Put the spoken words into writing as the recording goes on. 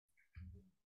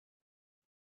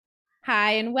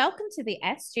Hi, and welcome to the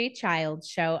SG Child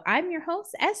Show. I'm your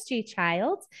host, SG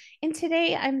Child, and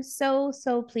today I'm so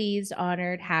pleased,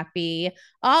 honored, happy,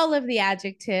 all of the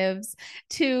adjectives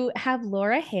to have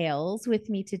Laura Hales with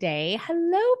me today.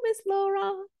 Hello, Miss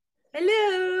Laura.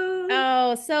 Hello.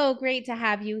 Oh, so great to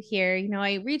have you here.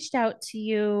 I reached out to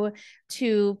you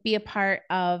to be a part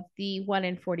of the 1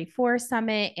 in 44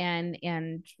 summit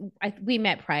and we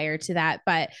met prior to that,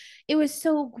 but it was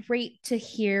so great to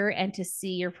hear and to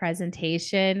see your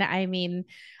presentation. I mean,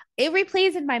 it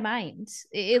replays in my mind.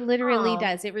 It literally Oh,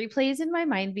 does. It replays in my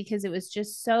mind because it was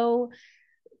just so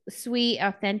sweet,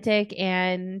 authentic,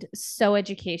 and so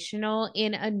educational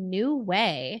in a new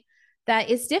way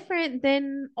that is different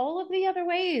than all of the other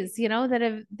ways, that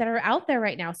are out there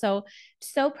right now. So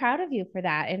proud of you for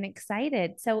that and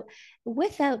excited. So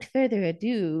without further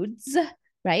ado,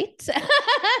 right?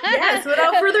 yes,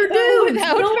 without further dudes.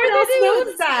 Without No one further else knows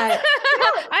ado, that.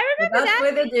 Yeah, I remember without that.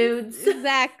 further dudes.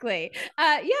 Exactly.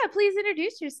 Yeah, please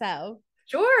introduce yourself.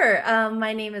 Sure.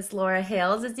 My name is Laura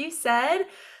Hales. As you said,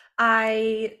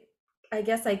 I I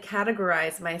guess I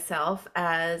categorize myself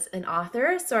as an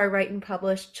author. So I write and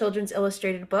publish children's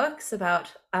illustrated books about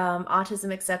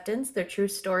autism acceptance. They're true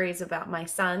stories about my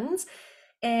sons.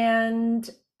 And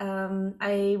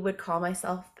I would call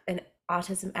myself an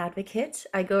autism advocate.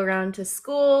 I go around to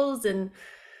schools and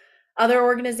other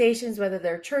organizations, whether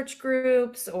they're church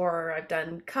groups or I've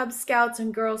done Cub Scouts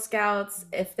and Girl Scouts.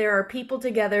 If there are people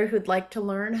together who'd like to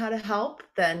learn how to help,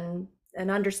 then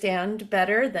and understand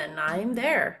better, then I'm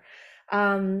there.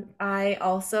 I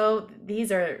also,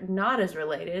 these are not as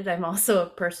related. I'm also a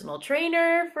personal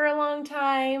trainer for a long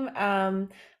time.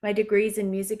 My degree's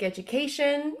in music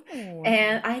education. Oh.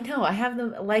 And I know I have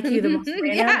them like you, the most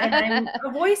random, and I'm Yeah.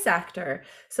 a voice actor.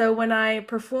 So when I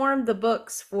perform the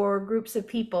books for groups of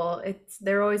people,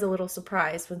 they're always a little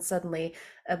surprised when suddenly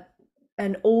a,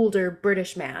 an older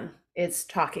British man is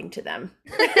talking to them.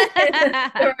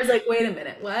 They're always like, "Wait a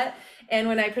minute, what?" And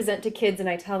when I present to kids and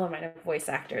I tell them I'm a voice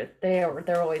actor,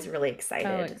 they're always really So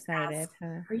excited. excited, Ask,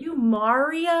 huh? "Are you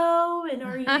Mario? And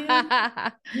are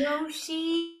you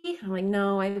Yoshi?" I'm like,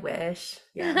 "No, I wish."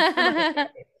 Yeah, I'm like a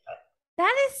kid.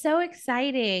 That is so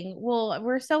exciting. Well,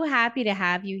 we're so happy to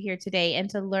have you here today and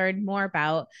to learn more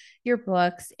about your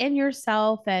books and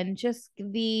yourself and just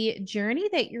the journey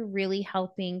that you're really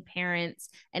helping parents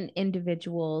and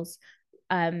individuals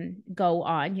go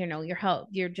on.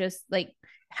 You're just like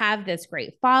have this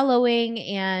great following,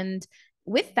 and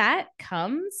with that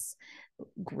comes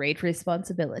great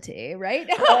responsibility, right?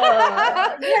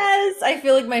 Yes, I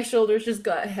feel like my shoulders just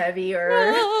got heavier,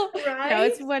 No, no,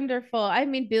 right? it's wonderful. I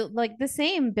mean, build like the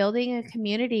same building a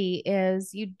community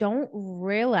is you don't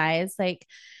realize like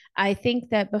I think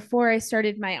that before I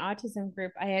started my autism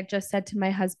group, I had just said to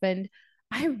my husband,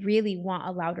 I really want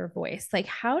a louder voice. Like,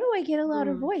 how do I get a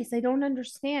louder Mm, voice? I don't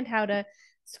understand how to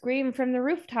scream from the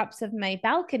rooftops of my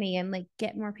balcony and like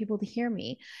get more people to hear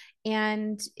me.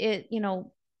 And it,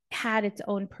 had its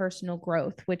own personal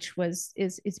growth, which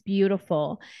is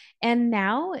beautiful. And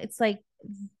now it's like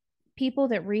people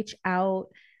that reach out,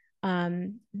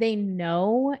 they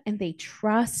know and they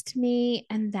trust me,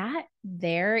 and that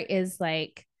there is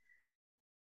like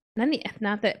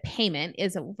not that payment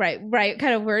is a right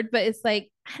kind of word, but it's like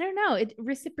I don't know, it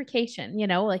reciprocation,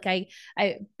 like I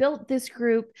built this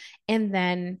group, and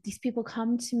then these people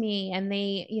come to me and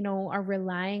they are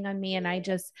relying on me, and I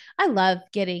love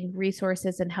getting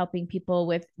resources and helping people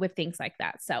with things like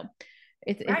that. So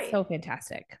it's right. so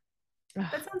fantastic. Ugh,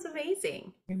 That sounds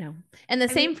amazing. you know and the I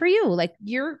mean, same for you, like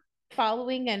you're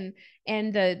following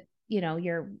and the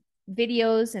your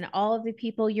videos and all of the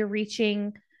people you're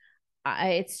reaching.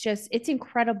 It's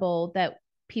incredible that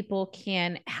people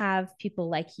can have people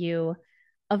like you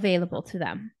available to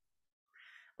them.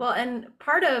 well, and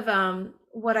part of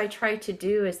what I try to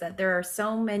do is that there are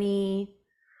so many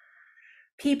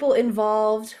people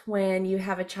involved when you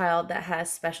have a child that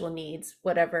has special needs,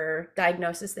 whatever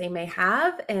diagnosis they may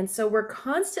have. And so we're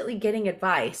constantly getting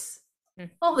advice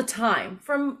all the time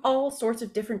from all sorts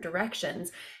of different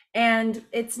directions. And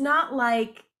it's not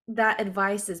like that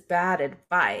advice is bad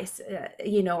advice,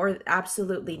 or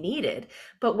absolutely needed.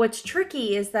 But what's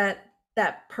tricky is that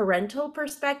parental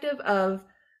perspective of,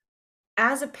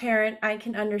 as a parent, I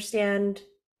can understand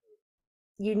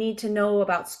you need to know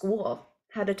about school,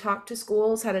 how to talk to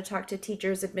schools, how to talk to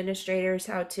teachers, administrators,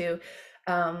 how to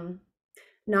um,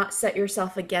 not set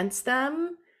yourself against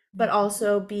them, but Mhm.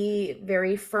 also be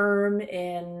very firm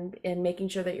in making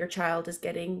sure that your child is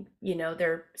getting,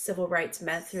 their civil rights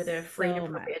met through the free and So much.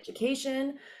 appropriate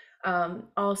education.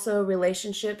 Also,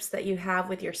 relationships that you have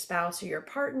with your spouse or your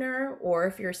partner, or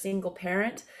if you're a single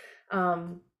parent.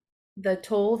 the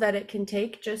toll that it can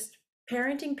take. Just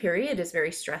parenting period is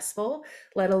very stressful,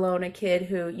 let alone a kid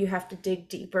who you have to dig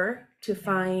deeper to Yeah.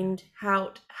 find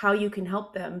how you can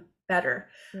help them better.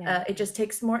 Yeah. It just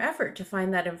takes more effort to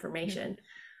find that information.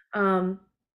 Mhm. um,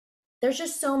 there's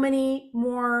just so many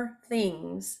more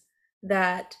things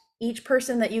that each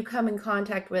person that you come in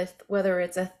contact with, whether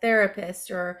it's a therapist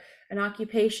or an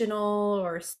occupational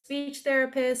or speech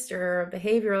therapist or a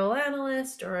behavioral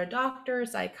analyst or a doctor,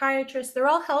 psychiatrist, they're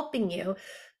all helping you,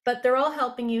 but they're all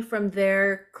helping you from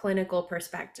their clinical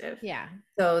perspective. Yeah.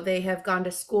 So they have gone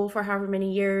to school for however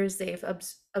many years, they've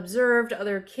observed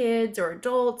other kids or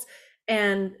adults,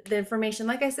 and the information,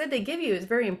 like I said, they give you is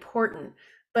very important,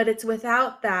 but it's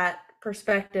without that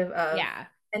perspective of, Yeah.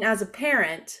 and as a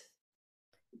parent,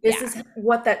 this Yeah. is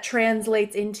what that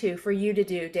translates into for you to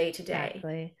do day to day.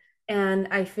 Exactly. And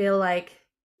I feel like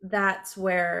that's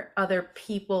where other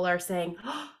people are saying,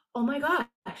 oh my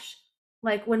gosh.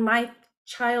 Like when my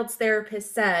child's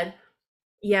therapist said,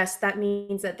 yes, that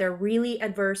means that they're really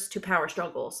adverse to power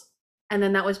struggles. And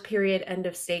then that was period, end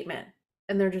of statement.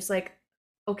 And they're just like,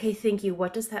 okay, thank you.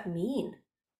 What does that mean?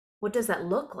 What does that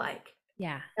look like?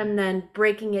 Yeah. And then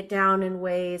breaking it down in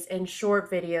ways in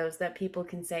short videos that people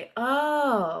can say,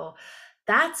 oh,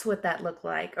 that's what that looked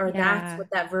like, or that's Yeah. what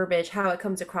that verbiage, how it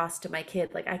comes across to my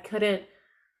kid. Like I couldn't,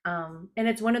 and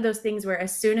it's one of those things where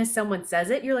as soon as someone says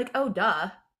it, you're like, oh,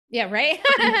 duh. Yeah. Right.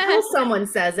 But until someone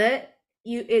says it,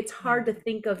 it's Yeah. hard to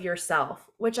think of yourself,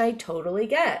 which I totally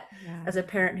get Yeah. as a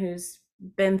parent who's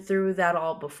been through that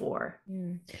all before.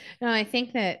 Mm. No, I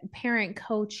think that parent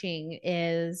coaching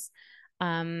is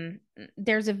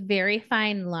there's a very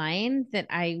fine line that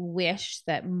I wish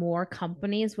that more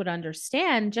companies would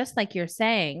understand, just like you're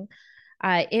saying.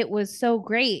 It was so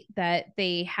great that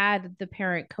they had the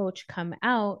parent coach come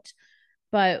out,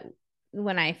 but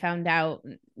when I found out,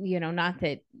 not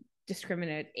that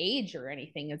discriminate age or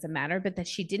anything is a matter, but that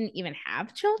she didn't even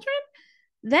have children,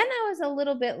 then I was a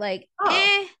little bit like,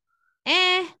 Oh,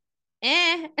 eh,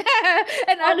 and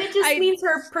well, and it just I means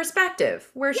her perspective,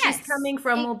 where she's yes, coming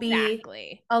from, will be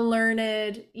exactly. a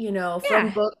learned, from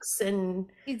Yeah, books and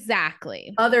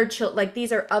exactly. other children. Like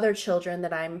these are other children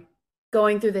that I'm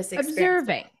going through this experience with.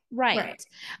 Observing, right.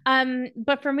 Right.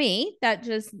 But for me, that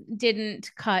just didn't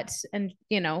cut. And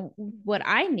what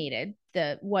I needed,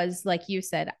 the was like you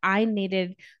said, I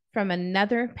needed from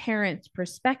another parent's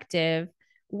perspective,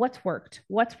 what's worked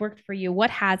for you, what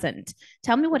hasn't.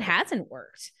 Tell me what hasn't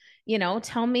worked.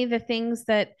 Tell me the things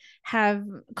that have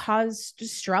caused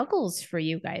struggles for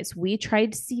you guys. We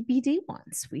tried CBD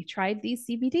once. We tried these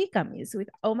CBD gummies.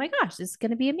 Oh my gosh, this is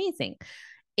going to be amazing.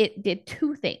 It did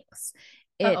two things.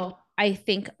 It, Uh-oh. I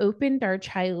think, opened our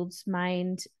child's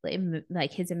mind,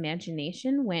 like his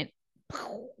imagination went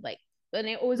like, and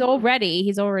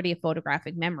he's already a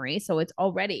photographic memory, so it's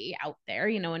already out there,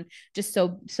 and just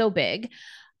so big.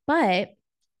 But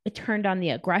it turned on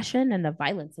the aggression and the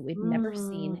violence that we'd never Mm,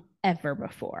 seen ever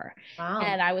before. wow.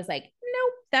 And I was like,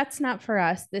 nope, that's not for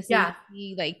us. This is Yeah.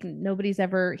 he's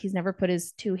never put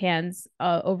his two hands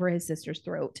over his sister's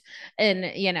throat. And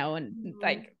Mm.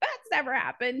 like, that's never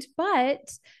happened. But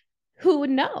who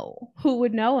would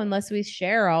know unless we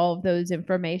share all of those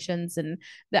informations. And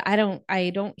that I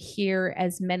don't hear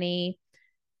as many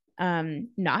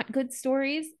not good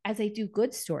stories as I do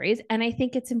good stories. And I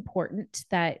think it's important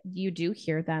that you do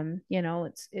hear them.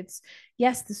 It's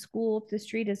yes, the school up the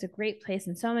street is a great place,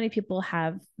 and so many people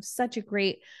have such a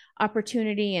great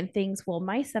opportunity and things. Well,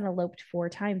 my son eloped 4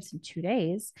 times in 2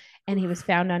 days, and he was Oof.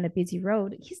 found on a busy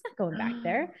road. He's not going back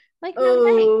there. Like, no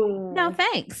thanks. No Oh.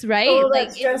 thanks, right? Oh, Like that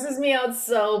it's stresses me out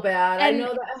so bad. I and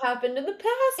know that happened in the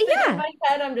past, but in yeah, my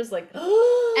head, I'm just like, and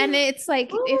oh, it's like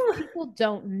if people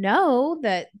don't know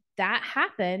that that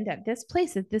happened at this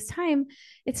place at this time,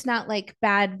 it's not like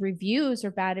bad reviews or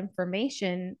bad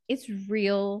information. It's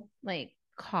real, like,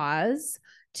 cause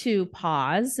to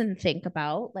pause and think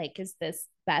about, like, is this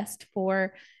best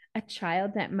for a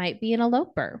child that might be an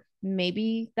eloper?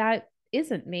 Maybe that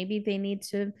isn't. Maybe they need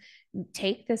to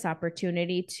take this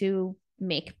opportunity to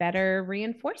make better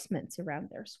reinforcements around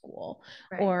their school,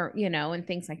 right. or and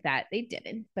things like that. They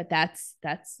didn't, but that's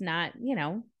not,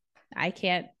 I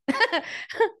can't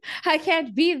I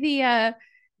can't be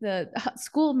the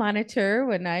school monitor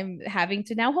when I'm having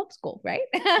to now homeschool, right?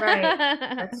 Right.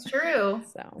 That's true.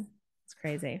 So it's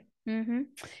crazy. No,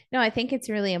 I think it's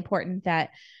really important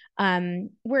that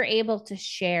we're able to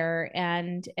share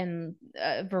and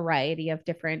a variety of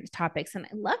different topics, and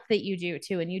I love that you do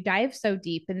too, and you dive so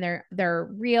deep, and they're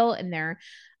real, and they're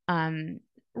um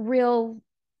real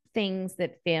things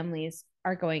that families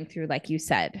are going through, like you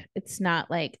said. It's not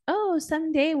like, oh,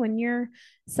 someday when your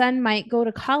son might go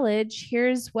to college,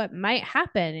 here's what might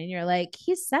happen. And you're like,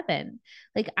 he's 7.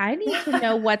 Like, I need to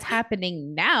know what's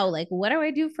happening now. Like, what do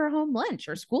I do for home lunch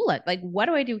or school lunch? Like, what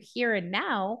do I do here and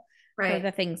now for Right.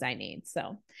 the things I need?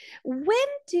 So, when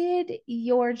did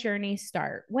your journey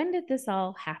start? When did this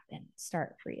all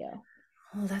start for you?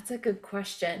 Oh, that's a good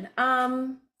question.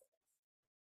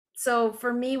 So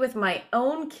for me with my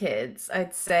own kids,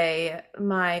 I'd say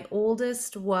my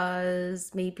oldest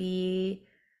was maybe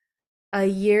a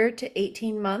year to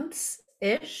 18 months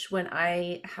ish when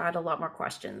I had a lot more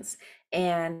questions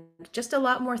and just a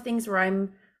lot more things where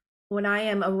when I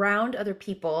am around other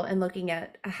people and looking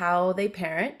at how they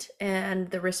parent and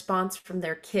the response from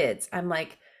their kids, I'm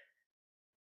like,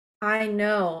 I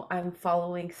know I'm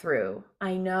following through.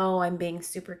 I know I'm being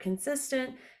super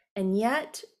consistent. And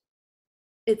yet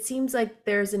it seems like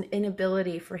there's an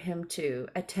inability for him to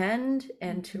attend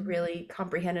and to Mm-hmm. really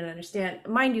comprehend and understand.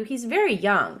 Mind you, he's very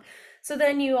young. So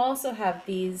then you also have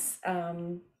these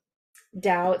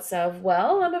doubts of,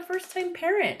 well, I'm a first time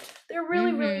parent. They're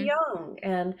really, really Mm-hmm. young.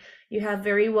 And you have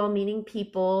very well meaning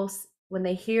people when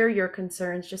they hear your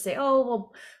concerns, just say, oh,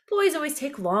 well, boys always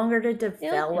take longer to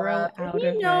They'll grow develop. And out of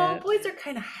it. boys are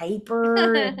kind of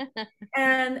hyper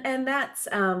and that's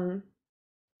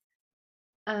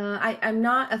I'm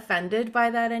not offended by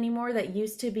that anymore. That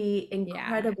used to be Yeah.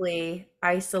 incredibly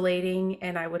isolating,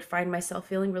 and I would find myself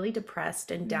feeling really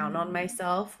depressed and down on Mm-hmm.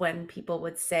 myself when people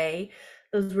would say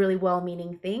those really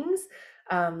well-meaning things.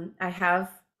 I have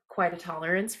quite a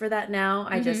tolerance for that now.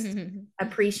 I just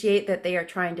appreciate that they are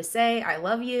trying to say, "I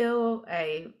love you.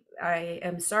 I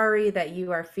am sorry that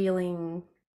you are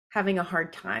having a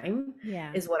hard time,"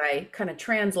 Yeah. is what I kind of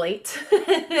translate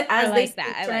I as they like that.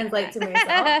 speak, I like translate to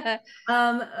myself.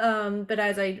 that. But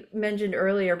as I mentioned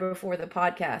earlier before the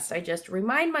podcast, I just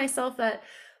remind myself that,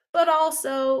 but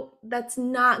also that's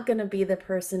not going to be the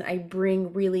person I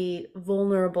bring really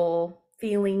vulnerable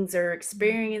feelings or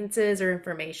experiences or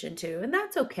information to, and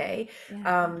that's okay.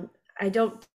 Yeah. I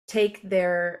don't take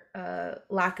their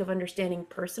lack of understanding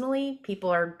personally. People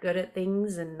are good at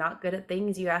things and not good at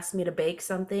things. You ask me to bake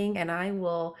something, and I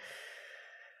will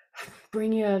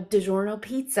bring you a DiGiorno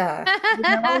pizza.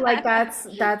 Like that's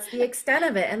the extent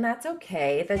of it, and that's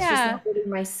okay. That's just Yeah. not really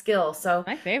my skill. So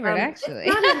My favorite, it's actually.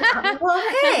 not an well,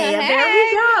 hey, there we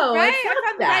Hey, go. It's right? not If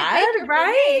I'm the right bad, baker for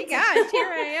right? me, gosh, here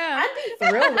I am. I'd be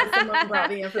thrilled if someone brought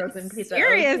me a frozen pizza,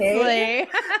 okay? Seriously.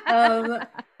 Um,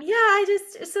 yeah, I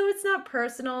just so it's not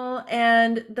personal,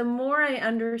 and the more I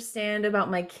understand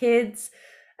about my kids,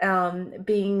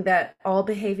 being that all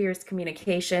behavior is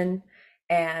communication,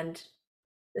 and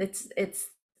it's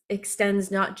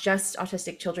extends not just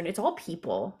autistic children, it's all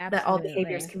people, that all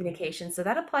behavior is Absolutely. communication, so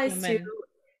that applies to Human.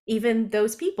 even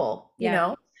those people,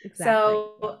 Yep. Exactly.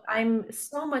 so I'm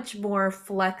so much more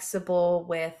flexible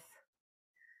with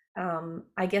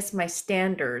I guess my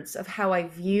standards of how I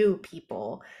view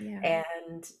people Yeah.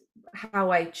 and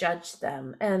how I judge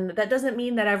them. And that doesn't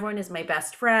mean that everyone is my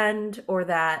best friend or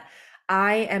that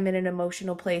I am in an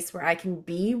emotional place where I can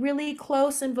be really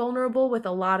close and vulnerable with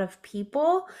a lot of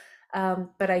people.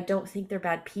 But I don't think they're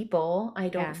bad people. I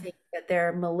don't Yeah. think that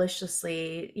they're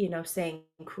maliciously, saying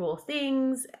cruel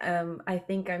things. I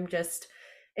think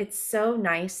it's so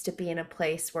nice to be in a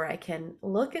place where I can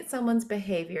look at someone's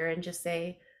behavior and just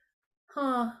say,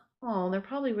 huh, oh, they're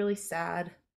probably really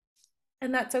sad.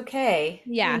 And that's okay,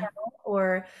 Yeah.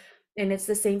 or, and it's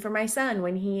the same for my son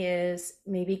when he is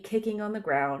maybe kicking on the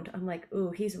ground. I'm like,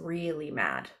 ooh, he's really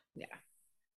mad. Yeah.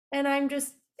 And I'm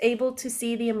just able to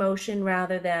see the emotion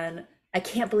rather than, I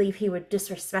can't believe he would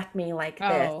disrespect me like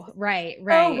this. Oh, right, So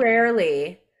right.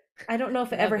 rarely. I don't know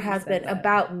if it Love ever that you has said been that.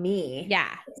 about me. Yeah.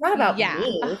 It's not about Yeah. a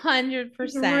me. hundred He's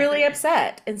percent. really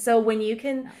upset. And so when you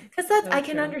can, No, because that's, so I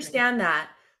can true. understand that.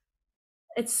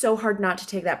 It's so hard not to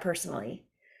take that personally.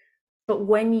 But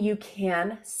when you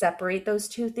can separate those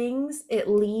two things, it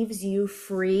leaves you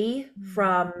free Mm.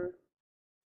 from,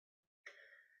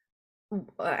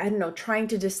 I don't know, trying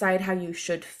to decide how you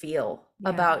should feel Yeah.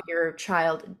 about your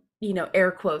child,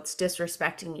 air quotes,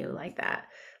 disrespecting you like that.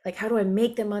 Like, how do I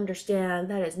make them understand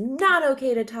that it's not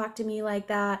okay to talk to me like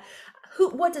that?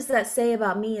 What does that say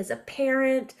about me as a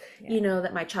parent? Yeah.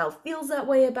 That my child feels that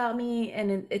way about me.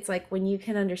 And it's like when you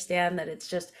can understand that it's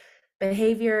just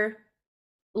behavior,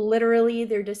 literally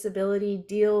their disability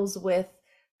deals with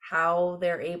how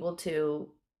they're able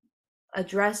to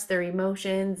address their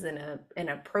emotions in an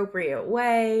appropriate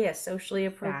way, a socially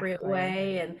appropriate Exactly.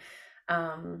 way, and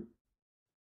um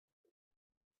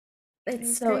I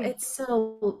it's so agree. it's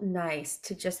so nice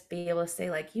to just be able to say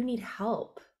like, you need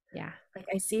help, Yeah, Like,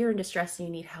 I see you're in distress and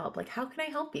you need help. Like, how can I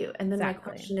help you? And then my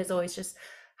exactly. question is always just,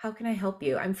 how can I help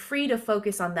you? I'm free to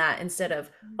focus on that instead of,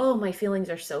 oh, my feelings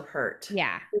are so hurt.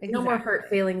 Yeah, There's no more hurt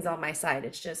exactly. feelings on my side.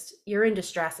 It's just, you're in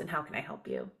distress and how can I help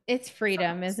you? It's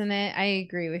freedom, isn't it? I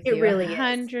agree with It you a really is.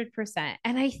 hundred percent.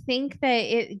 And I think that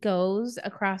it goes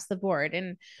across the board.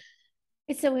 And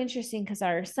it's so interesting because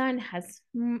our son has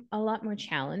a lot more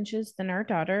challenges than our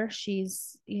daughter.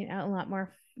 She's, a lot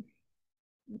more,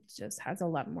 just has a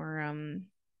lot more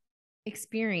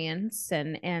experience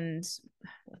and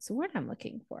what's the word I'm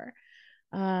looking for?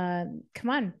 Come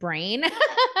on, brain.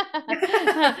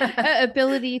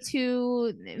 Ability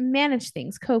to manage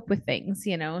things, cope with things.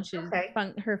 She's Okay.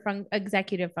 her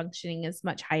executive functioning is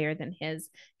much higher than his.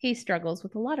 He struggles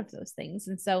with a lot of those things,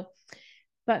 and so,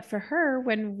 but for her,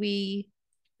 when we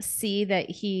see that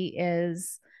he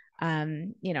is,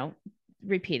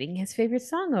 repeating his favorite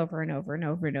song over and over and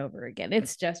over and over again,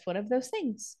 it's just one of those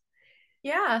things.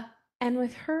 Yeah. And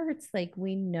with her, it's like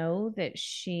we know that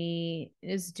she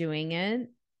is doing it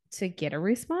to get a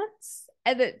response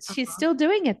and that she's Uh-huh. still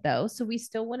doing it though. So we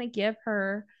still want to give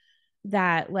her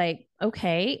that, like,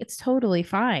 okay, it's totally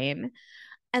fine.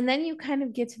 And then you kind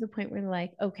of get to the point where,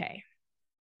 like, okay,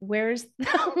 where's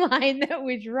the line that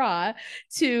we draw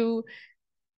to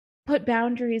put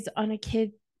boundaries on a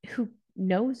kid who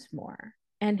knows more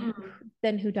and Mm,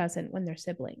 then who doesn't when they're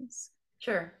siblings?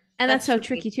 sure. And that's That's so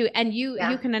tricky. tricky too. And you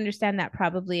Yeah. can understand that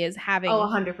probably as Oh, having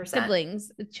 100%.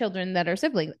 siblings, children that are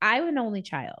siblings. I'm an only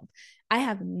child. I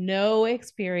have no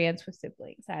experience with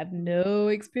siblings. I have no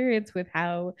experience with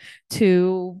how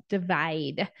to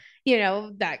divide,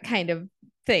 that kind of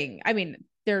thing. I mean,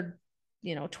 they're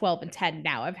 12 and 10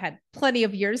 now. I've had plenty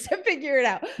of years to figure it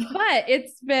out. But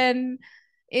it's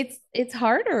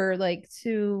harder, like,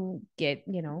 to get,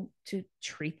 to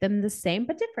treat them the same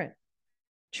but different,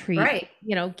 treat Right.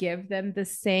 give them the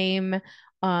same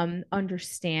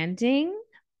understanding,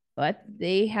 but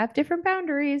they have different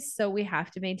boundaries, so we have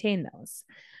to maintain those.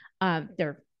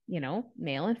 They're,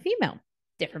 male and female,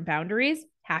 different boundaries,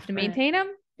 have to Right. maintain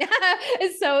them.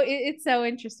 So it's so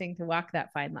interesting to walk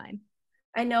that fine line.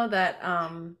 I know that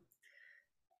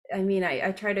I mean,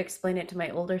 I try to explain it to my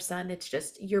older son. It's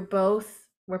just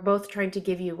we're both trying to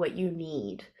give you what you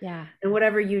need. Yeah, And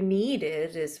whatever you need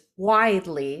is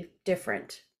widely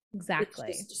different. It's exactly.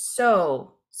 just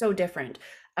so, so different.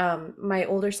 My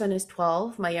older son is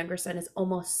 12, my younger son is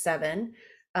almost 7.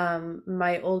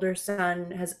 My older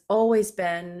son has always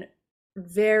been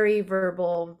very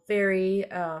verbal, very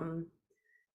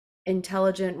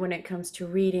intelligent when it comes to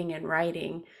reading and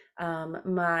writing.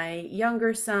 My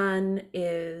younger son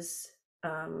is,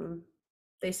 um,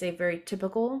 they say, very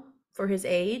typical for his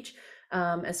age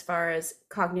as far as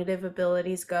cognitive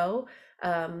abilities go.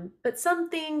 But some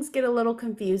things get a little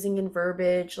confusing in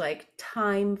verbiage, like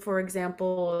time, for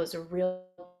example, is a real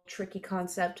tricky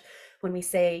concept. When we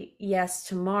say yes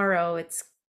tomorrow,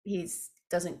 he's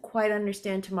doesn't quite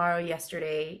understand tomorrow,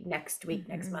 yesterday, next week,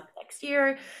 next Mm-hmm. month, next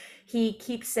year. He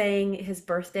keeps saying his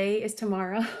birthday is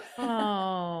tomorrow.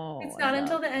 Oh, It's I not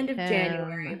until love the end of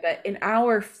January, him. but in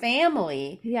our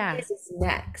family, Yeah, his is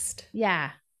next.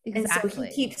 yeah, And so he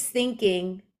exactly. keeps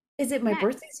thinking, is it my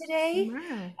birthday Next today?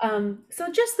 tomorrow.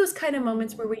 So just those kind of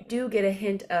moments where Oh. we do get a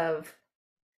hint of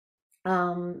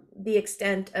the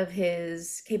extent of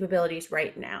his capabilities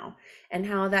right now and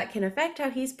how that can affect how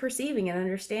he's perceiving and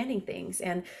understanding things.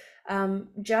 And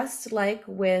just like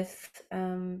with,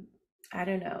 I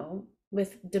don't know,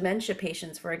 with dementia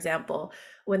patients, for example,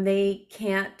 when they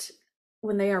can't,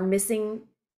 when they are missing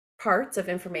parts of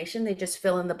information, they just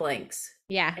fill in the blanks.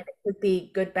 Yeah. And it could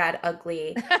be good, bad,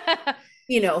 ugly,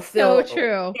 So fill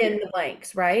true. in the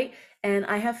blanks, right? And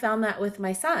I have found that with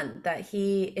my son, that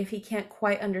if he can't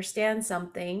quite understand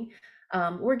something,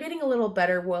 we're getting a little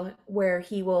better where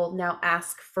he will now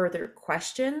ask further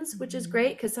questions, which is Mhm.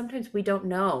 great because sometimes we don't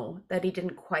know that he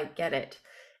didn't quite get it.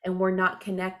 And we're not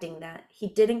connecting that he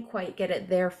didn't quite get it,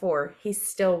 therefore, he's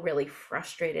still really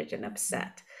frustrated and Mhm.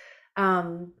 upset.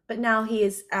 But now he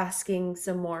is asking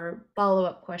some more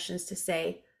follow-up questions to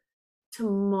say,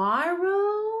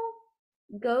 tomorrow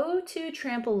go to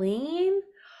trampoline?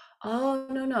 Oh,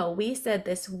 no, no. We said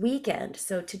this weekend.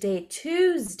 So today,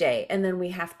 Tuesday. And then we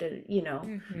have to,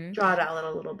 Mhm. draw it out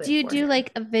a little Do bit you for do him.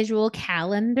 like a visual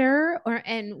calendar,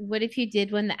 and what if you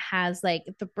did one that has like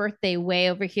the birthday way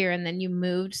over here and then you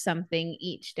moved something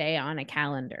each day on a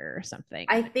calendar or something?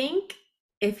 I think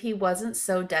if he wasn't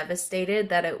so devastated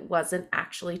that it wasn't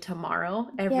actually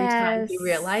tomorrow every time he Yes.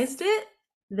 realized it,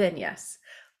 then yes.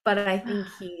 But I think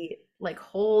he like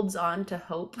holds on to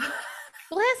hope.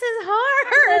 Bless his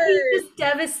That he's heart. just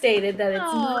devastated that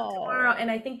it's not tomorrow. And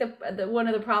Oh. I think the one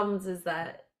of the problems is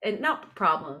that and not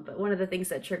problem, but one of the things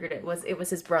that triggered it was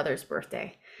his brother's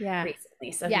birthday Yeah.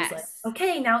 recently. So he's like, Yes.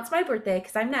 okay, now it's my birthday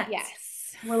because I'm next.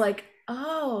 Yes. And we're like,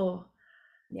 oh,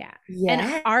 Yeah.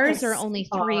 And ours are yes, only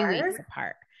we 3 weeks are.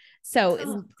 apart. So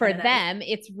Oh, for kind of nice. them,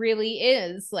 it's really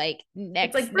is like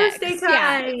It's like birthday next.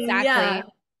 Yeah, time. Yeah.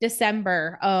 exactly.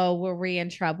 December. Oh, were we in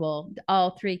trouble?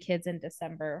 All 3 kids in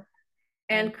December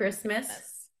And and Christmas.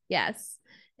 Christmas. Yes.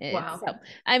 It's Wow. so,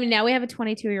 I mean, now we have a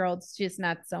 22-year-old. She's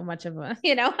not so much of a,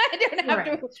 I don't have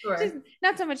to, Right. she's Sure.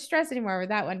 not so much stress anymore with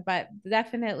that one, but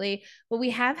definitely, but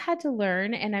we have had to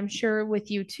learn, and I'm sure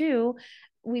with you too,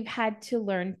 we've had to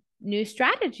learn new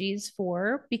strategies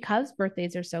for because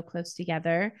birthdays are so close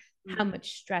together, how Mm.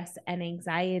 much stress and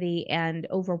anxiety and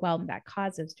overwhelm that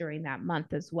causes during that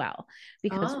month as well,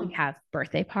 because we Oh, have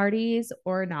birthday parties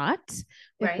or not,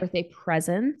 we have right. birthday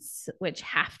presents which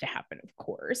have to happen of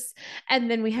course, and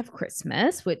then we have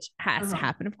Christmas which has to Uh-huh.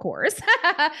 happen of course,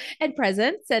 and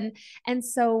presents, and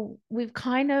so we've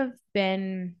kind of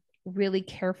been really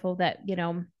careful that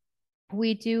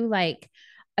we do like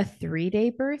a 3-day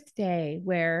birthday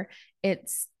where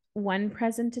it's one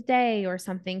present a day or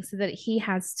something so that he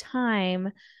has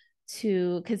time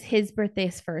to, because his birthday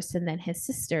is first and then his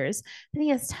sister's, then he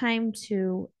has time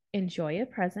to enjoy a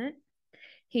present,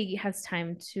 he has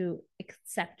time to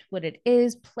accept what it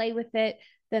is, play with it.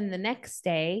 Then the next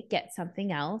day, get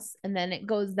something else. And then it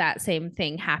goes that same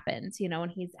thing happens,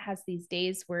 and he has these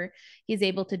days where he's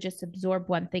able to just absorb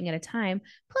one thing at a time.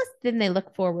 Plus, then they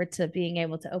look forward to being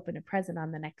able to open a present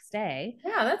on the next day.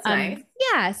 Yeah, that's nice.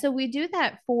 Yeah, so we do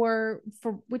that for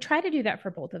we try to do that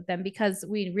for both of them because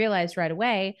we realized right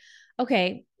away,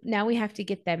 okay, now we have to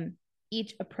get them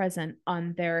each a present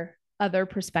on their other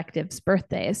perspectives'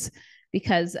 birthdays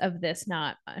because of this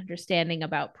not understanding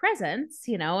about presents,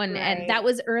 and Right. that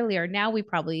was earlier. Now we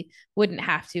probably wouldn't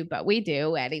have to, but we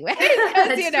do anyway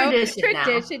because It's tradition now.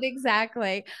 tradition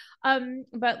exactly.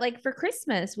 But like for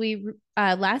Christmas, we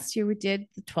last year we did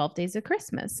the 12 days of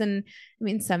Christmas, and I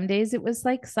mean some days it was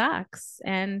like socks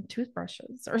and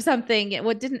toothbrushes or something.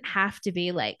 It didn't have to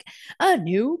be like a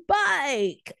new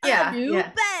bike, a Yeah, new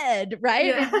yeah. bed, right?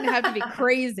 It didn't have to be Yeah.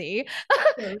 crazy.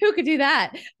 Sure. Who could do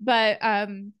that? But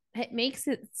it makes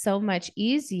it so much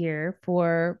easier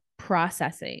for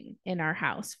processing in our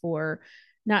house, for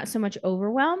not so much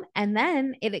overwhelm, and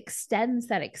then it extends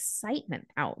that excitement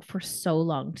out for so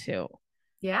long too.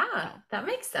 Yeah, So that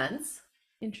makes sense.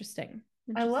 interesting,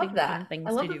 I love fun that. I things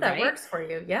to love that do, that right? works for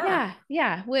you. Yeah.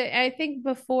 Yeah, yeah. I think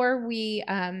before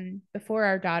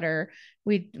our daughter,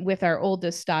 we with our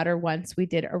oldest daughter once we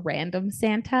did a random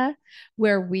Santa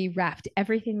where we wrapped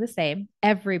everything the same,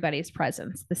 everybody's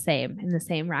presents the same in the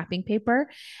same wrapping paper,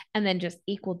 and then just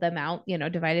equaled them out,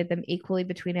 divided them equally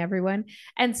between everyone.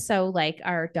 And so like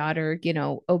our daughter,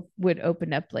 would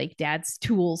open up like dad's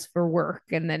tools for work,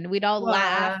 and then we'd all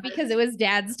laugh What? because it was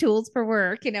dad's tools for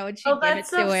work, and Oh, she'd give it that's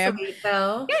so to him. sweet,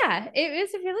 though. Yeah, it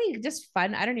was really just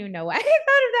fun. I don't even know why I thought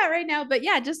of that right now, but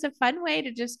yeah, just a fun way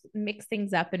to just mix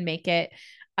things up and make it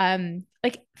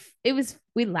like it was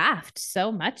we laughed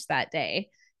so much that day.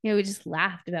 We just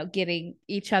laughed about getting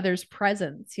each other's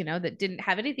presents, that didn't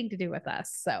have anything to do with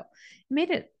us. So it made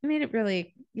it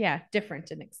really, yeah, different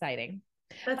and exciting.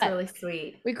 That's But really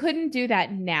sweet. we couldn't do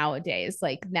that nowadays.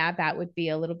 Like now that would be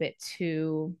a little bit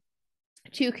too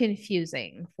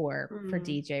confusing for Mm,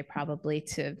 DJ probably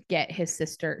to get his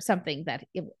sister something that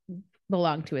it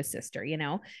belonged to his sister,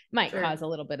 might sure. cause a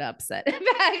little bit of upset. In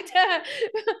fact,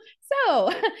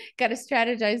 so got to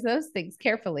strategize those things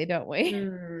carefully, don't we?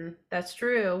 That's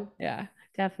true. Yeah,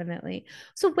 definitely.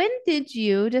 So when did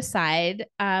you decide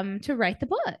to write the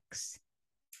books?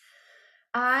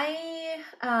 I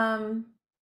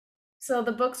so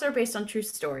the books are based on true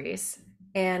stories,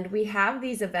 and we have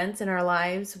these events in our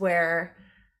lives where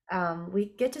we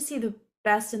get to see the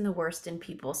best and the worst in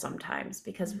people sometimes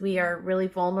because we Mhm. are really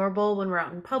vulnerable when we're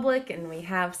out in public and we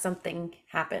have something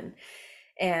happen.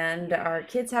 And our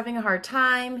kid's having a hard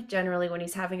time. Generally, when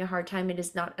he's having a hard time, it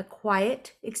is not a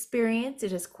quiet experience,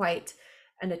 it is quite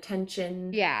an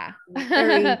attention, Yeah.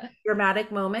 very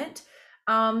dramatic moment.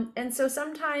 And so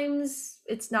sometimes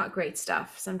it's not great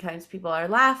stuff. Sometimes people are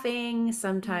laughing.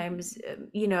 Sometimes,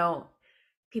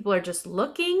 people are just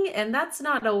looking, and that's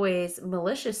not always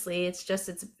maliciously. It's just,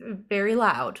 it's very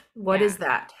loud. What Yeah. is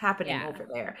that happening Yeah. over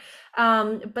there?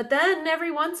 But then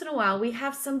every once in a while, we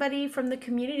have somebody from the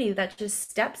community that just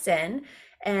steps in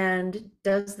and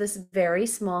does this very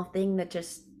small thing that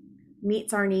just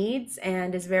meets our needs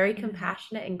and is very Mhm.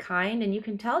 compassionate and kind. And you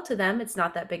can tell to them it's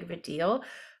not that big of a deal,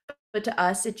 but to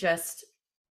us, it just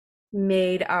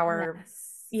made our,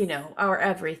 Yes. our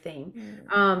everything.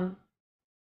 Mm. Um,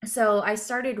 So I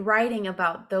started writing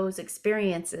about those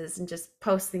experiences and just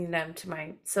posting them to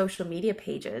my social media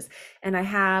pages. And I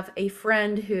have a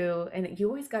friend who, and you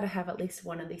always got to have at least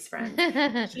one of these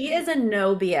friends. She is a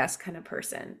no BS kind of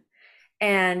person.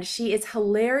 And she is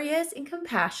hilarious and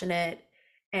compassionate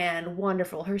and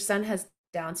wonderful. Her son has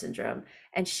Down syndrome,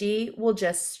 and she will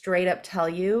just straight up tell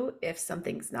you if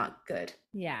something's not good.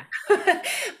 Yeah.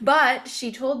 But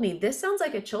she told me, this sounds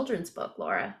like a children's book,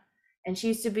 Laura. And she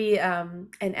used to be an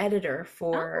editor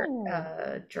for Oh,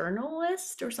 a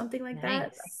journalist or something like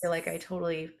that. I feel like I nice.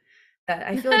 totally that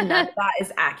I feel like none of that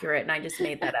is accurate and I just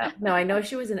made that up. No, I know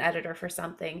she was an editor for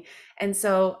something. And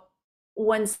so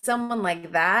when someone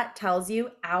like that tells you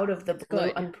out of the It's blue,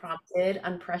 good. unprompted,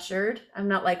 unpressured, I'm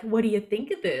not like, what do you think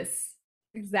of this?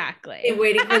 Exactly.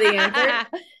 Waiting for the answer.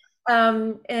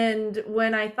 And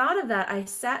when I thought of that, I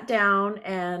sat down,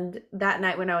 and that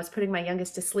night when I was putting my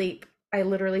youngest to sleep, I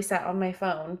literally sat on my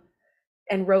phone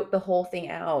and wrote the whole thing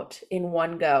out in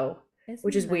one go,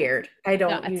 which Isn't is that? weird.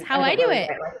 That's how I I don't do really it.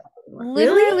 write like that anymore.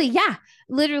 Literally, Really? yeah.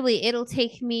 Literally, it'll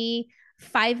take me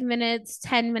 5 minutes,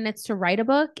 10 minutes to write a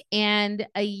book and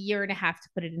a year and a half to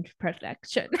put it into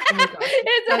production. Oh my gosh.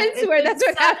 I swear that's It's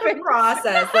what such a happened.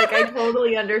 process. Like I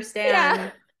totally Yeah.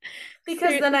 understand.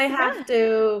 Because then I have Yeah.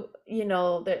 to,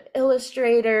 the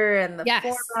illustrator and the Yes.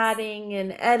 formatting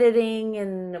and editing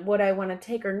and what I want to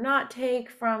take or not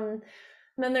take from.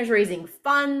 And then there's raising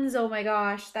funds. Oh my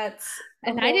gosh, that's a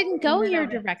And I whole didn't thing go in and your of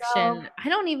itself. direction. I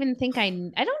don't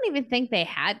even think they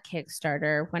had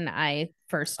Kickstarter when I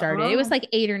first started. It was Oh, like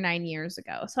 8 or 9 years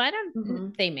ago. So I don't,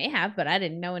 mhm. they may have, but I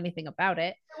didn't know anything about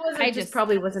it. It I wasn't just just,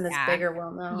 probably wasn't as yeah, big or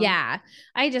well known. yeah.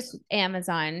 I just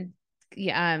Amazon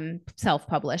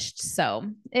self-published. So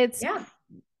it's Yeah.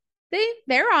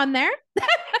 they're on there.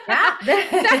 Yeah.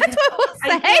 That's what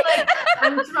we'll I feel say. like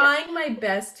I'm trying my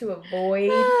best to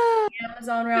avoid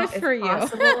Amazon Good route if for you.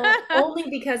 possible, only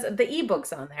because of the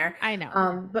ebooks on there. I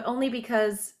know. But only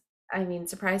because, I mean,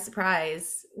 surprise,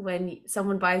 surprise, when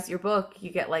someone buys your book, you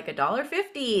get like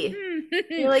 $1.50.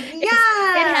 You're like, It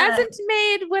yeah, hasn't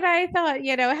made what I thought,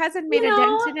 it hasn't made you a dent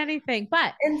know. in anything,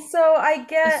 but And so the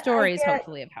I stories get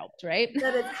hopefully have helped, right?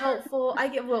 that it's helpful. I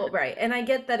get, well, right. And I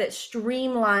get that it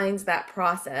streamlines that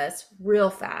process real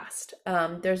fast.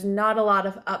 There's not a lot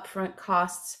of upfront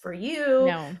costs for you.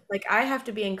 No. Like I have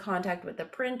to be in contact with the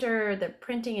printer, the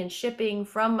printing and shipping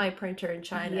from my printer in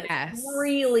China is Yes.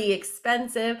 really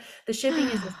expensive. The shipping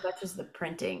is as much as the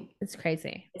printing. It's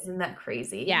crazy. Isn't that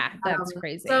crazy? Yeah, that's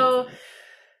crazy. So,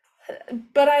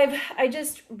 but I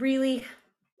just really,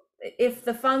 if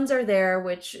the funds are there,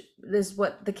 which is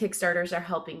what the Kickstarters are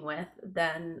helping with,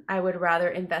 then I would rather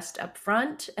invest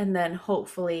upfront and then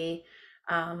hopefully,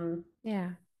 um,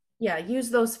 Yeah, yeah,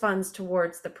 use those funds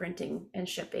towards the printing and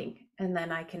shipping. And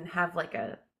then I can have like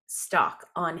a stock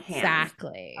on hand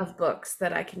exactly. of books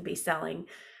that I can be selling.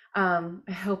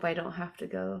 I hope I don't have to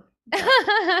go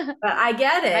that, but I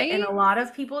get it. And Right? a lot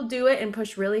of people do it and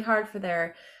push really hard for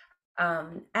their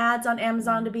ads on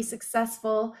Amazon to Mm. be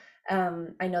successful.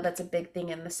 I know that's a big thing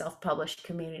in the self-published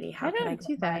community. How I can I don't get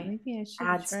do that. my Maybe I should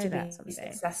ads try to that be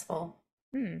someday. successful?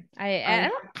 I I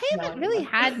don't have I no haven't really idea.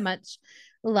 had much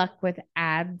luck with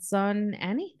ads on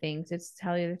anything, to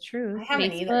tell you the I truth.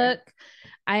 haven't either.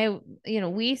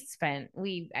 Facebook,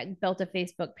 we built a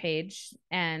Facebook page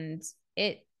and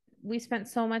it we spent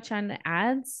so much on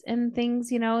ads and things,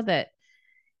 that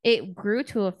it grew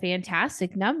to a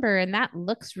fantastic number and that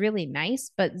looks really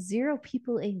nice, but zero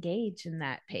people engage in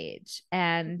that page.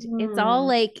 And it's all Hmm.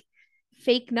 like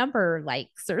fake number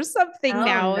likes or something Oh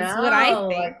now is what I no,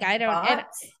 think. like I don't and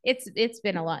bots. it's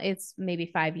been a lot. It's maybe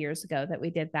 5 years ago that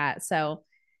we did that. So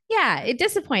yeah, it's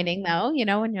disappointing though,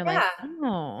 when you're like, Yeah,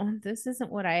 oh, this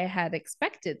isn't what I had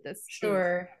expected this to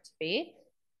sure. be.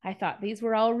 I thought these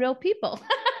were all real people.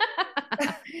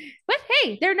 But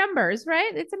hey, they're numbers,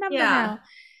 right? It's a number Yeah, now.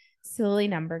 Silly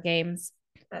number games.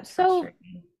 that's So,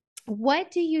 frustrating.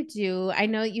 what do you do? I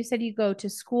know you said you go to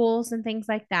schools and things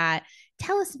like that.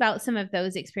 Tell us about some of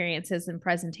those experiences and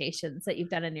presentations that you've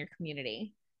done in your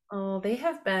community. Oh, they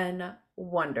have been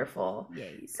wonderful.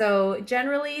 Yay. So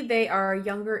generally they are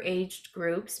younger aged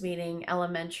groups, meaning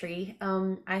elementary.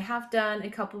 I have done a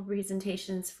couple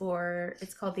presentations for,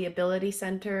 it's called the Ability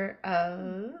Center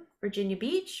of Virginia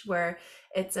Beach, where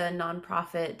it's a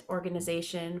nonprofit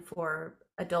organization for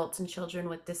adults and children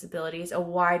with disabilities, a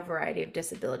wide variety of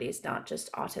disabilities, not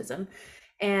just autism.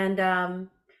 And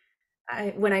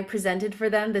when I presented for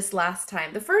them this last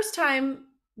time, the first time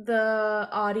the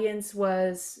audience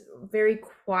was very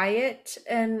quiet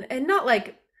and not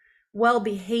like well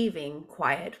behaving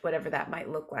quiet, whatever that might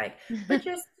look like, but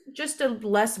just just a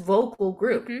less vocal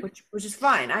group, Hmm. which is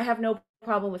fine. I have no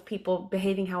problem with people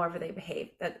behaving however they behave.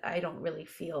 That I don't really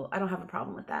feel, I don't have a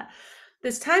problem with that.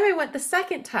 This time I went the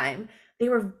second time, they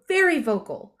were very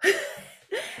vocal.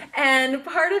 And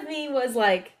part of me was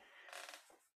like,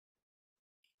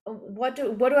 what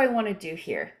do I want to do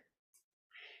here?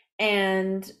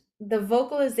 And the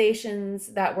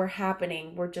vocalizations that were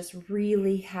happening were just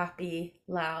really happy,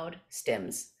 loud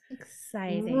stims.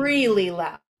 Exciting. Really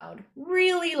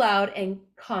loud and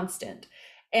constant.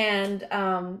 And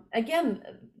again,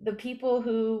 the people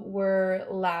who were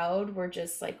loud were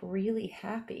just like really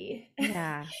happy.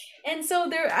 Yeah. And so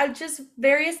there, I just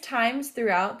various times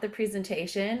throughout the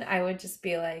presentation, I would just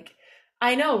be like,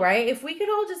 I know, right? If we could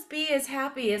all just be as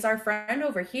happy as our friend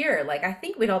over here, like I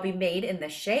think we'd all be made in the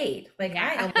shade. Like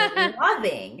I Yeah. am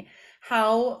loving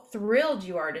how thrilled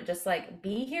you are to just like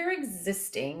be here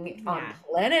existing on Yeah.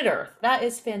 planet Earth. That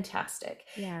is fantastic.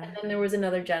 Yeah. And then there was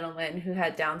another gentleman who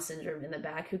had Down syndrome in the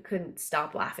back who couldn't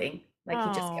stop laughing. Like he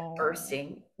just kept Oh.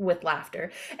 bursting with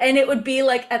laughter. And it would be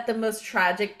like at the most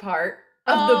tragic part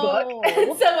of the book.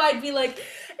 And Oh. so I'd be like,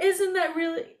 isn't that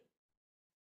really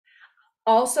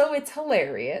also it's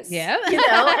hilarious, Yeah.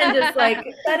 and just like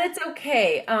that it's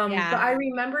okay. But Yeah. I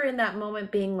remember in that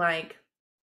moment being like,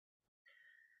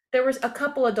 there was a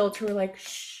couple adults who were like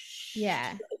shh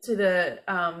Yeah. to the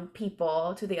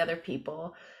people, to the other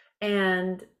people.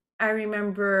 And I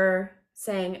remember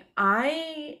saying,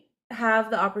 I have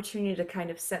the opportunity to kind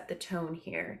of set the tone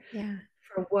here Yeah.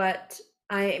 for what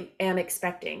I am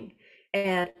expecting.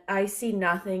 And I see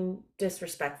nothing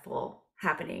disrespectful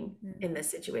happening in Mm. this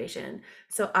situation.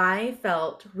 So I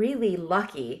felt really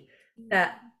lucky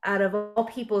that out of all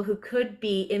people who could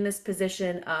be in this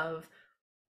position of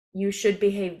you should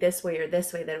behave this way or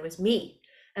this way, that it was me.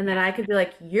 And then Yeah. I could be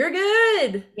like, you're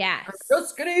good. I'm Yes.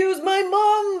 just gonna use my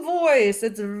mom voice.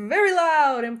 It's very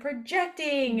loud and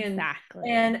projecting Exactly.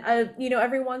 and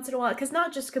every once in a while, because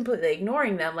not just completely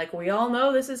ignoring them, like we all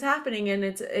know this is happening and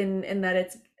it's in that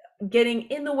it's getting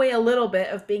in the way a little bit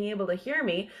of being able to hear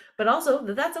me, but also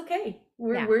that that's okay.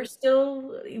 We're Yeah. we're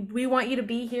still we want you to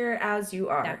be here as you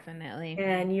are, Definitely.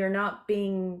 and you're not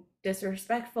being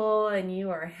disrespectful, and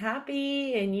you are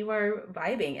happy and you are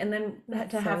vibing. And then That's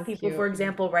to have so people, for cute.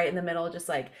 example, right in the middle just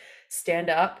like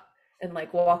stand up and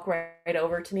like walk right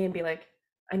over to me and be like,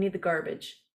 I need the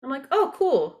garbage. I'm like, oh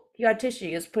cool, you got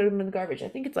tissue, just put them in the garbage. I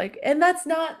think it's like, and that's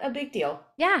not a big deal,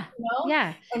 Yeah. you know.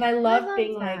 Yeah. And I I love love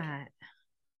being like, that.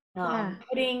 Yeah. What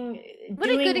a doing good what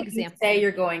you say example.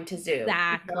 you're going to do, instead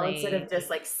Exactly. of just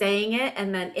like saying it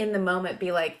and then in the moment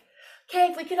be like,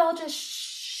 okay, if we could all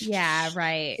just Yeah, shh,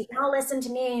 right. you can all listen to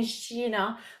me,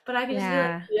 but I could just be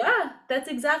like, Yeah. yeah, that's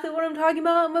exactly what I'm talking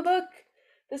about in my book.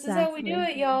 This is how we do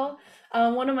Exactly. it, y'all.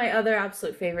 One of my other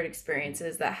absolute favorite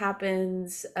experiences that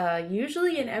happens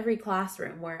usually in every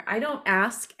classroom, where I don't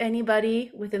ask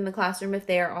anybody within the classroom if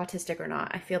they are autistic or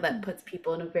not. I feel that puts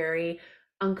people in a very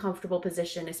uncomfortable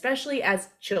position, especially as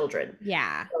children.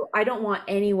 Yeah. So I don't want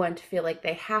anyone to feel like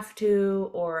they have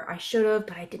to, or I should have,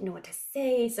 but I didn't know what to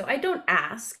say. So I don't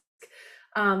ask.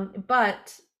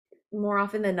 But more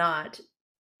often than not,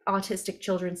 autistic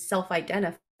children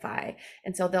self-identify.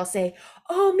 And so they'll say,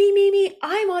 oh, me,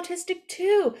 I'm autistic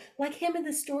too, like him in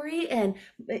the story. And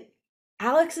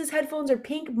Alex's headphones are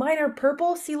pink, mine are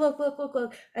purple. See, look.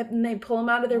 And they pull them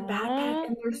out of their backpack Oh,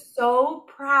 and they're so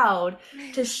proud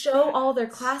to show all their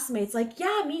that. classmates, like,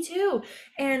 yeah, me too.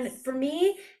 And Yes. for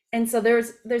me, and so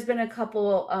there's been a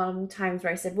couple times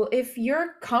where I said, well, if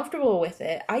you're comfortable with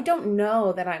it, I don't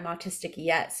know that I'm autistic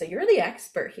yet. So you're the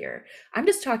expert here. I'm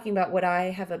just talking about what I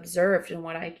have observed and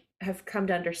what I have come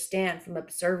to understand from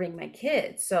observing my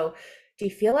kids. So, do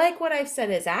you feel like what I've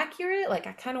said is accurate? Like,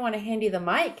 I kind of want to hand you the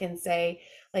mic and say,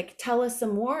 like, tell us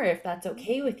some more if that's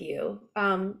okay with you.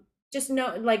 Just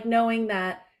knowing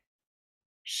that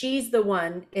she's the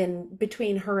one in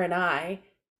between her and I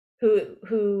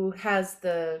who has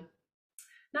the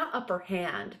not upper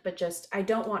hand, but just I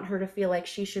don't want her to feel like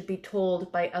she should be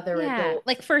told by other Yeah. adults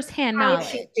Like firsthand how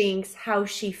she knowledge. thinks, how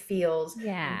she feels.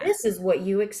 Yeah. This is what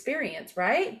you experience,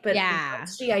 right? But Yeah.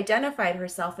 once she identified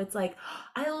herself, it's like,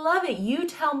 I love it. You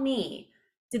tell me.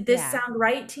 Did this Yeah. sound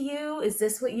right to you? Is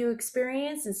this what you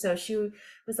experienced? And so she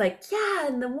was like, yeah,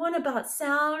 and the one about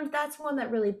sound, that's one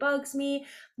that really bugs me.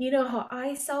 You know how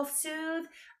I self-soothe?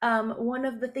 One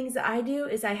of the things that I do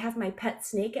is I have my pet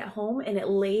snake at home and it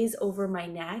lays over my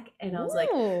neck. And I was like,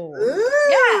 Ooh.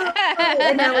 ooh.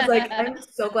 And I was like, Yeah. I'm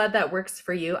so glad that works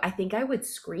for you. I think I would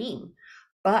scream,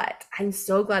 but I'm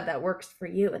so glad that works for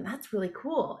you. And that's really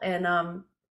cool. And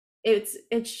it's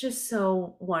just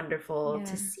so wonderful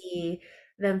to Yeah. see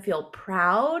them feel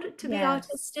proud to be Yes.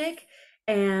 autistic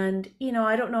And,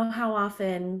 I don't know how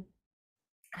often,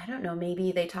 I don't know,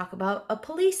 maybe they talk about a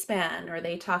policeman or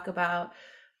they talk about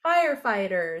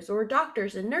firefighters or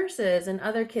doctors and nurses, and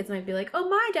other kids might be like, "Oh,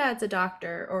 my dad's a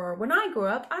doctor," or "When I grow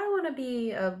up, I want to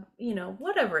be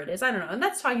whatever it is." I don't know. And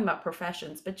that's talking about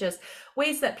professions, but just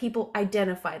ways that people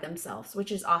identify themselves,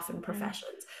 which is often Yeah.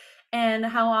 professions. And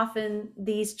how often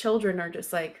these children are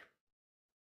just like,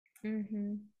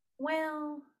 Mm-hmm.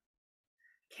 "Well,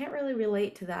 can't really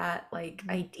relate to that like Mm-hmm.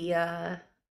 idea."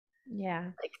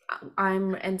 Yeah. Like,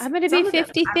 and I'm gonna be some of them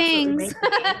 50 absolutely things.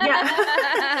 make me. Yeah.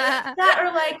 That,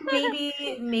 or like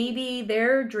maybe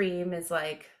their dream is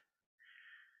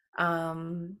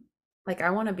um like,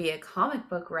 I want to be a comic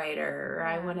book writer, or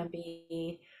I Yeah. want to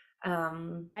be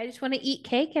um I just want to eat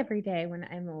cake every day when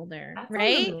I'm older, that sounds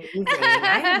right? amazing.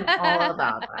 I am all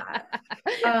about that.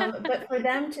 But for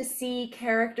them to see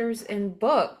characters in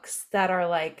books that are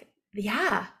like,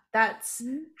 yeah, that's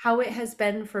Mhm. how it has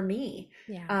been for me.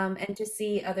 Yeah. And to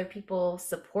see other people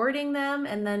supporting them,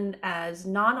 and then as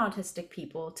non-autistic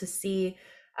people, to see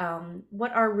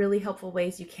what are really helpful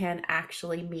ways you can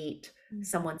actually meet Mhm.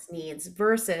 someone's needs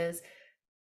versus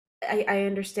I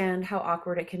understand how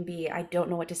awkward it can be. I don't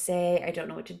know what to say. I don't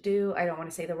know what to do. I don't want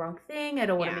to say the wrong thing. I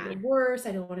don't want to make Yeah. it worse.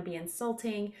 I don't want to be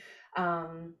insulting.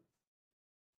 Um,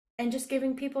 and just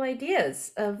giving people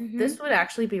ideas of Hmm. this would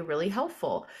actually be really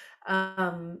helpful.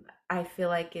 I feel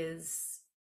like is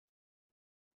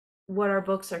what our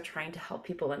books are trying to help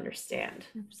people understand.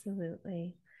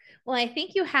 Absolutely. Well, I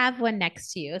think you have one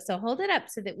next to you, so hold it up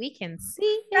so that we can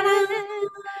see Ta-da!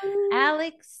 it.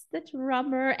 Alex, the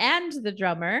drummer, and the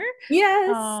drummer. Yes.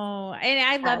 Oh, and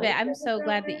I love it. Alex I'm and the so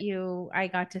glad that drummer. I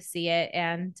got to see it.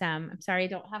 And I'm sorry I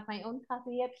don't have my own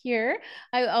copy up here.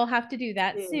 I'll have to do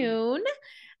that Soon. soon.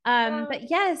 Um, But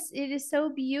yes, it is so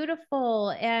beautiful.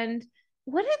 And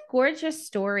what a gorgeous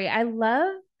story. I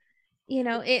love,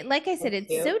 it, like I said, thank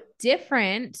it's so you.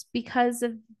 different because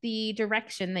of the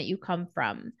direction that you come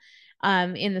from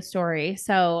in the story.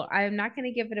 So I'm not going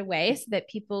to give it away so that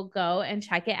people go and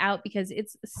check it out because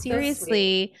it's So sweet.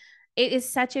 seriously, it is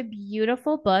such a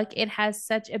beautiful book. It has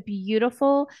such a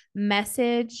beautiful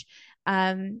message.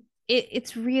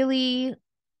 It's really,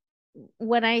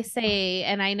 when I say,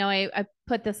 and I know I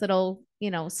put this little,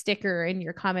 sticker in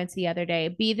your comments the other day,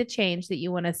 be the change that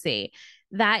you want to see.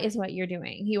 That is what you're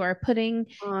doing. You are putting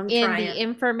Oh, I'm in the trying.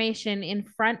 information in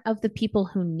front of the people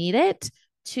who need it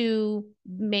to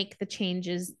make the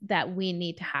changes that we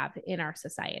need to have in our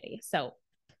society. So,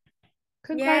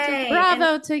 congratulations, Yay. And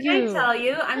bravo to can I you. tell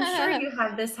you, I'm sure you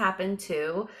had this happen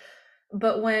too,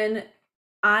 but when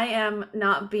I am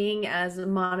not being as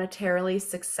monetarily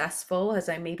successful as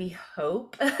I maybe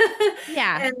hope,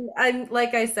 Yeah, and I'm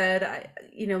like I said,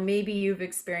 maybe you've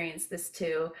experienced this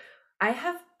too. I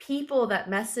have people that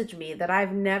message me that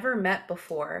I've never met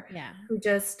before yeah, who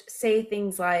just say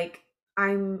things like,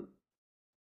 I'm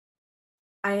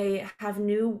I have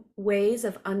new ways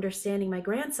of understanding my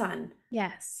grandson.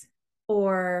 yes,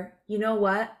 Or, you know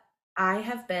what? I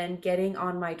have been getting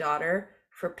on my daughter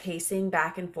for pacing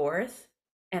back and forth.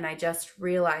 And I just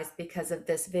realized because of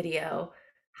this video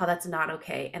how that's not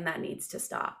okay and that needs to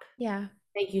stop. yeah.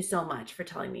 Thank you so much for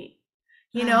telling me.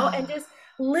 And Ah, just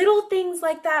little things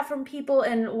like that from people.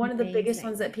 And one of the biggest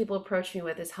ones that amazing. people approach me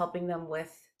with is helping them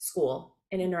with school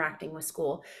and interacting with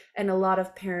school. And a lot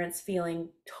of parents feeling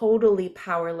totally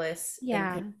powerless and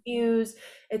Yeah, confused.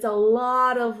 It's a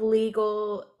lot of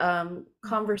legal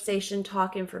conversation,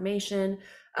 talk, information.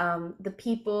 The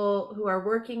people who are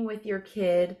working with your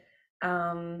kid,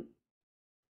 um,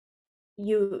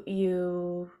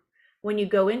 you when you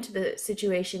go into the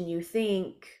situation, you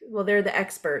think, well, they're the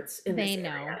experts in they this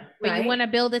know, area, but you want right?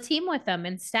 to build a team with them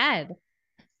instead.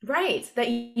 Right, that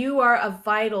you are a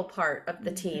vital part of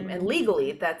the team, and Hmm.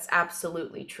 legally, that's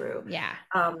absolutely true. Yeah.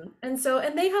 And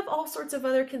they have all sorts of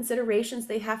other considerations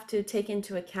they have to take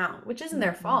into account, which isn't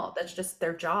their Hmm. fault. That's just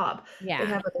their job. They Yeah.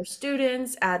 have other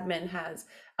students, admin has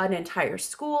an entire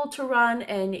school to run,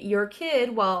 and your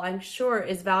kid, while I'm sure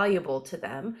is valuable to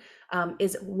them,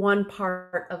 is one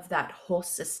part of that whole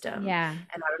system. Yeah.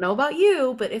 And I don't know about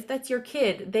you, but if that's your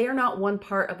kid, they are not one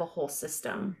part of a whole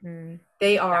system. Hmm.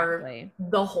 They are Exactly.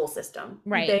 the whole system.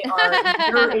 Right. They are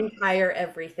your entire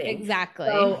everything. Exactly.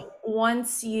 So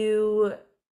once you,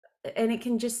 and it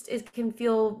can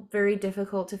feel very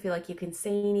difficult to feel like you can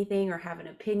say anything or have an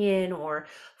opinion or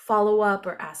follow up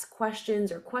or ask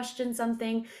questions or question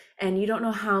something. And you don't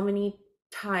know how many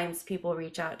times people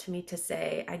reach out to me to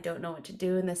say, I don't know what to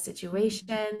do in this Mhm.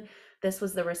 situation. This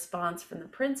was the response from the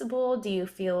principal. Do you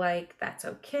feel like that's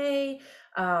okay?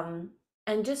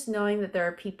 And just knowing that there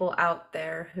are people out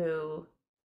there who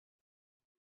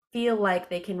feel like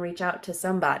they can reach out to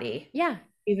somebody, Yeah,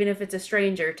 even if it's a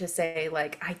stranger, to say,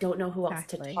 like, I don't know who else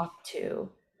to exactly. talk to.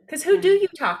 Because who do Yeah, you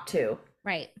talk to?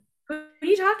 right. Who do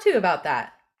you talk to about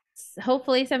that?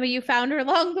 Hopefully some of you found her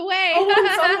along the way.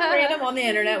 Someone random on the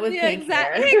internet with Yeah, pink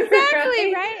hair, exactly,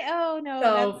 right? right? Oh no,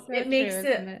 So that's so it true, makes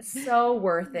isn't it it? so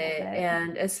worth Love it. it.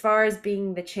 And as far as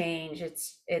being the change,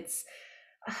 it's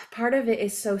part of it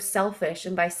is so selfish.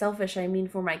 And by selfish, I mean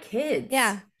for my kids.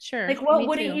 Yeah, sure. Like, what Me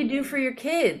wouldn't too. you do for your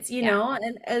kids, you Yeah. know?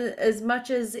 And as much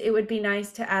as it would be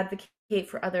nice to advocate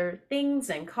for other things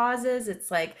and causes, it's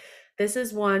like this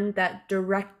is one that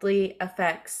directly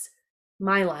affects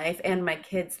my life and my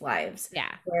kids' lives. Yeah.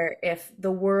 Where if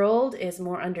the world is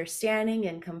more understanding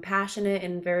and compassionate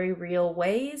in very real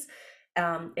ways,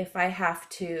 if I have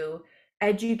to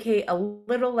educate a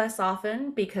little less often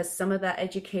because some of that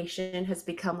education has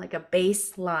become like a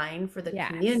baseline for the Yes.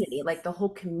 community, like the whole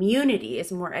community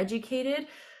is more educated,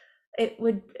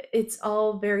 it's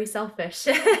all very selfish.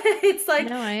 It's like,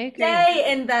 No, I agree. yay,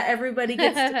 and that everybody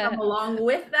gets to come along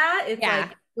with that. It's Yeah.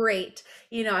 like, great.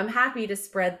 I'm happy to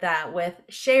spread that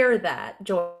share that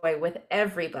joy with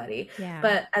everybody. Yeah.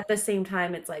 But at the same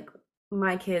time, it's like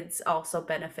my kids also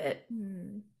benefit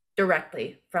Hmm.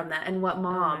 directly from that. And So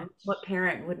much. what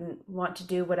parent wouldn't want to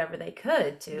do whatever they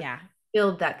could to Yeah.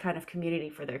 build that kind of community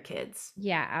for their kids?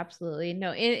 Yeah, absolutely.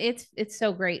 No, it's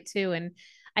so great too. And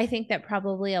I think that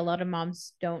probably a lot of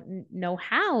moms don't know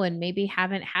how and maybe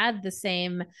haven't had the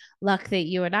same luck that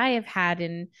you and I have had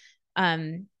in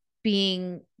um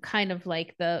being kind of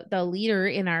like the leader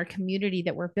in our community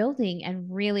that we're building and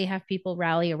really have people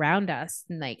rally around us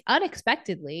and like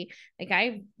unexpectedly. Like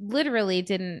I literally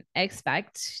didn't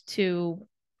expect to,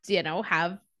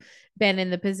 have been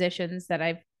in the positions that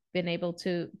I've been able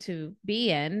to be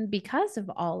in because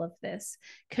of all of this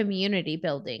community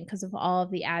building, because of all of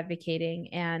the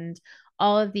advocating and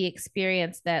all of the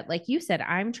experience that, like you said,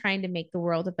 I'm trying to make the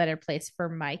world a better place for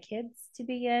my kids to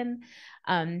be in.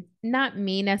 Not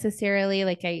me necessarily.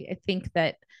 Like I think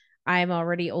that I'm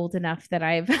already old enough that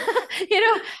I've I've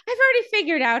already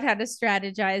figured out how to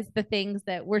strategize the things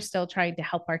that we're still trying to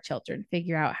help our children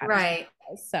figure out how to Right,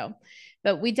 strategize. So,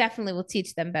 but we definitely will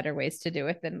teach them better ways to do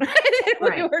it than, than we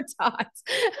right. were taught.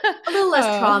 A little less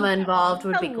Oh, trauma involved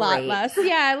would a be lot great, less.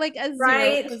 Yeah, like a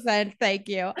right? 0%. Thank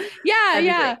you. Yeah, That'd be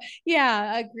yeah, great.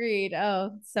 yeah. Agreed.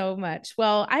 Oh, so much.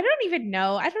 Well, I don't even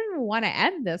know. I don't even want to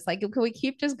end this. Like, can we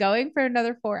keep just going for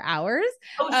another 4 hours?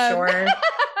 Oh, Um, sure.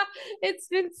 it's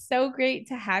been so great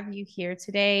to have you here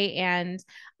today. And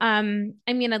I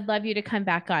mean, I'd love you to come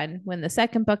back on when the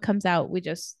second book comes out.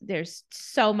 There's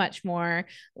so much more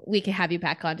we can have you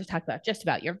back on to talk about, just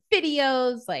about your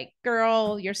videos. Like,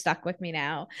 girl, you're stuck with me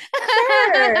now.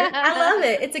 Sure. I love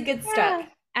it. It's a good stuck. Yeah,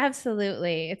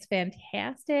 absolutely. It's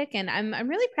fantastic. And I'm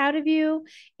really proud of you.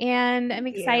 And I'm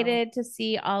Thank you. excited to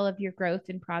see all of your growth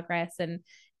and progress and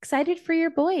excited for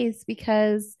your boys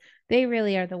because they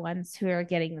really are the ones who are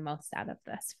getting the most out of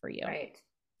this for you, Right.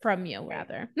 from you Right.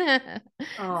 rather.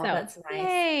 Oh, So that's nice.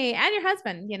 yay. And your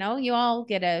husband, you all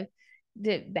get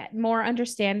that more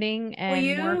understanding Will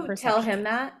and more you tell perception. him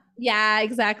that? Yeah,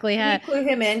 exactly. Can you clue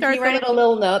him in? Can Start you write a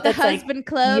little note the that's like, husband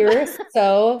club. you're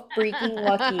so freaking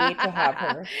lucky to have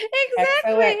her.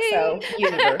 Exactly. XOXO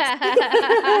universe.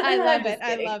 I I'm love it. just I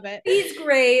kidding. love it. He's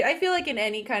great. I feel like in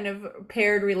any kind of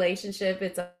paired relationship,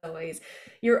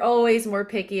 you're always more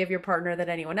picky of your partner than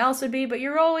anyone else would be, but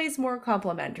you're always more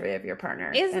complimentary of your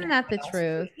partner than Isn't that anyone the else would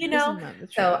truth? be, you know? Isn't that the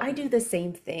So truth? I do the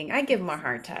same thing. I give him a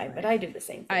hard time, but Exactly. I do the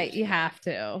same thing You too. have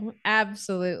to.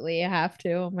 Absolutely, you have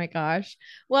to. Oh my gosh.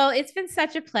 Well, it's been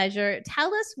such a pleasure.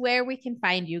 Tell us where we can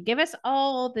find you. Give us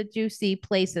all the juicy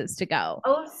places to go.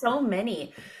 Oh, so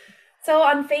many. So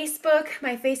on Facebook,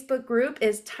 my Facebook group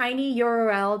is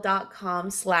tinyurl.com/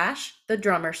 the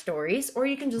drummer stories, or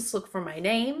you can just look for my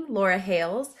name, Laura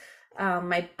Hales.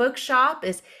 My bookshop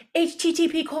is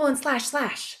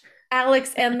http://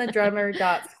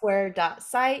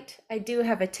 alexandthedrummer.square.site. I do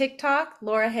have a TikTok,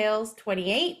 Laura Hales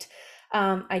 28.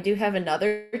 I do have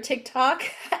another TikTok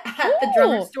at the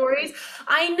drummer Ooh, stories.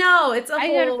 I know it's a I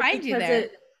gotta whole find you because there.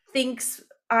 it thinks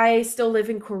I still live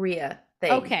in Korea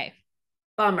thing. Okay.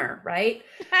 Bummer, right?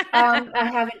 I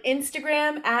have an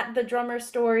Instagram at the drummer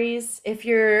stories. If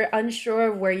you're unsure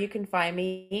of where you can find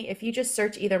me, if you just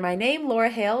search either my name, Laura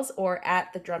Hales, or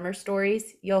at the drummer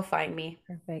stories, you'll find me.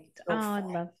 Perfect. Oh, You'll I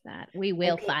find. love that. We My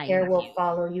will pink hair find will you.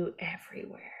 follow you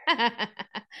everywhere.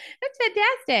 That's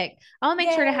fantastic. I'll make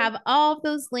sure to Yay. have all of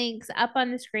those links up on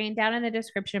the screen down in the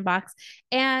description box.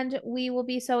 And we will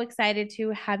be so excited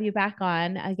to have you back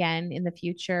on again in the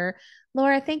future.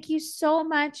 Laura, thank you so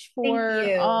much Thank for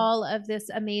you. all of this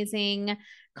amazing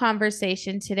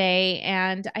conversation today.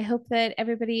 And I hope that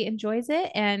everybody enjoys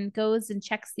it and goes and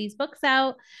checks these books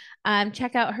out.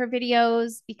 Check out her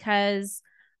videos because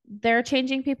they're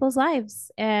changing people's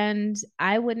lives. And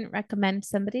I wouldn't recommend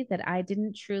somebody that I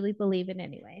didn't truly believe in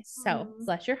anyway. So Mm.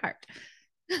 bless your heart.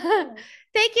 Oh,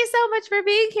 Thank you so much for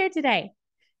being here today.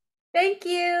 thank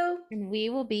you. And we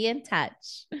will be in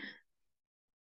touch.